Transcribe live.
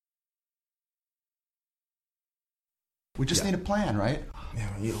We just need a plan, right? Yeah,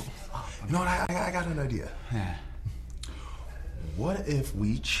 you know what? I got an idea. Yeah. What if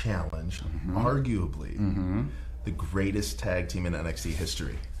we challenge, arguably, the greatest tag team in NXT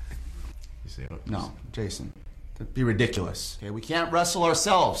history? You see? No, Jason. That'd be ridiculous. Okay, we can't wrestle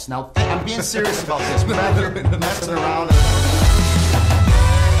ourselves. Now, I'm being serious about this. We're not here messing around.